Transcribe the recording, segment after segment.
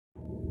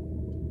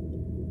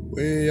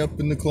Way up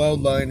in the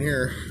cloud line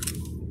here.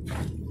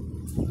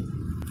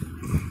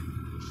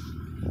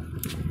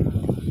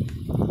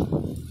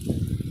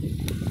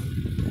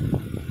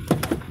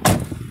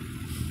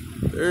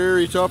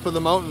 Very top of the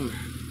mountain.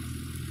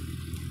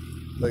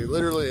 Like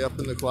literally up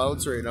in the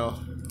clouds right now.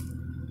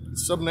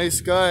 Some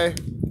nice guy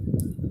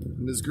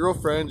and his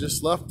girlfriend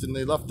just left, and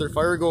they left their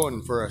fire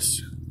going for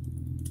us.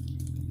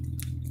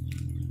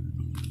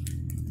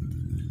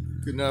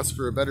 Couldn't ask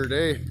for a better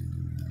day.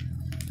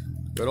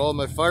 Got all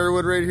my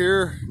firewood right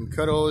here and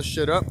cut all this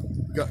shit up.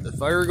 Got the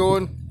fire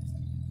going.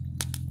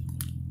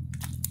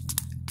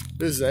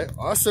 This is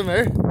awesome,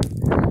 eh?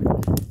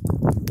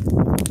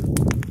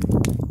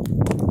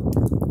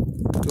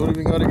 Don't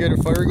even gotta get a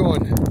fire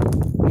going.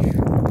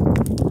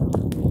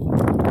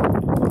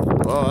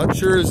 Wow, that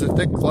sure is a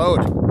thick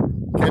cloud.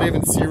 Can't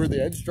even see where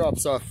the edge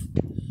drops off.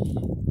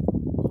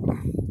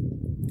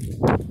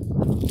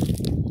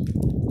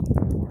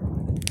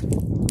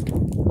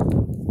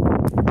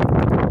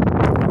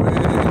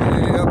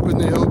 Way up in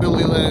the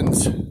hillbilly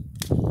lands.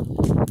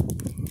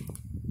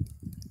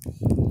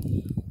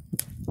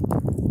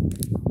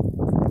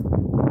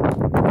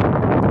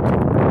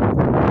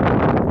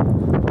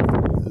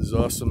 This is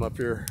awesome up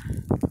here.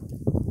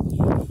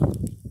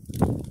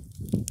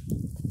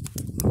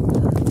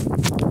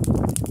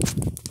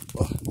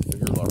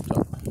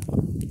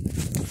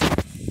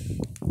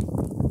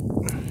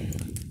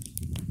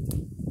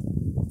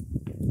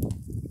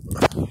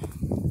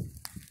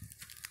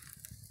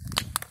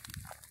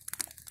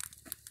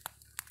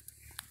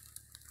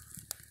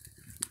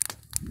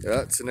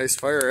 Yeah, it's a nice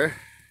fire, eh?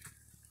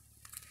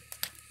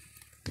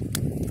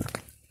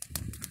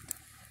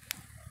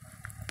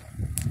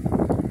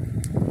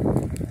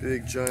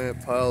 Big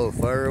giant pile of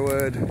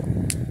firewood.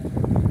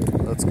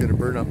 That's gonna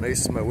burn up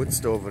nice in my wood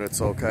stove when it's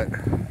all cut.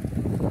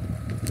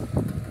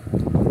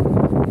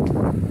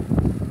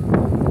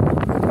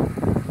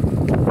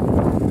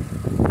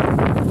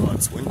 Oh,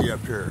 it's windy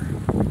up here.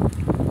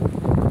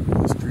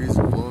 Those trees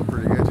are blowing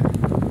pretty good.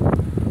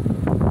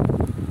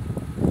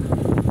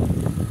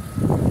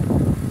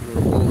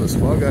 This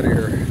fog out of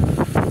here.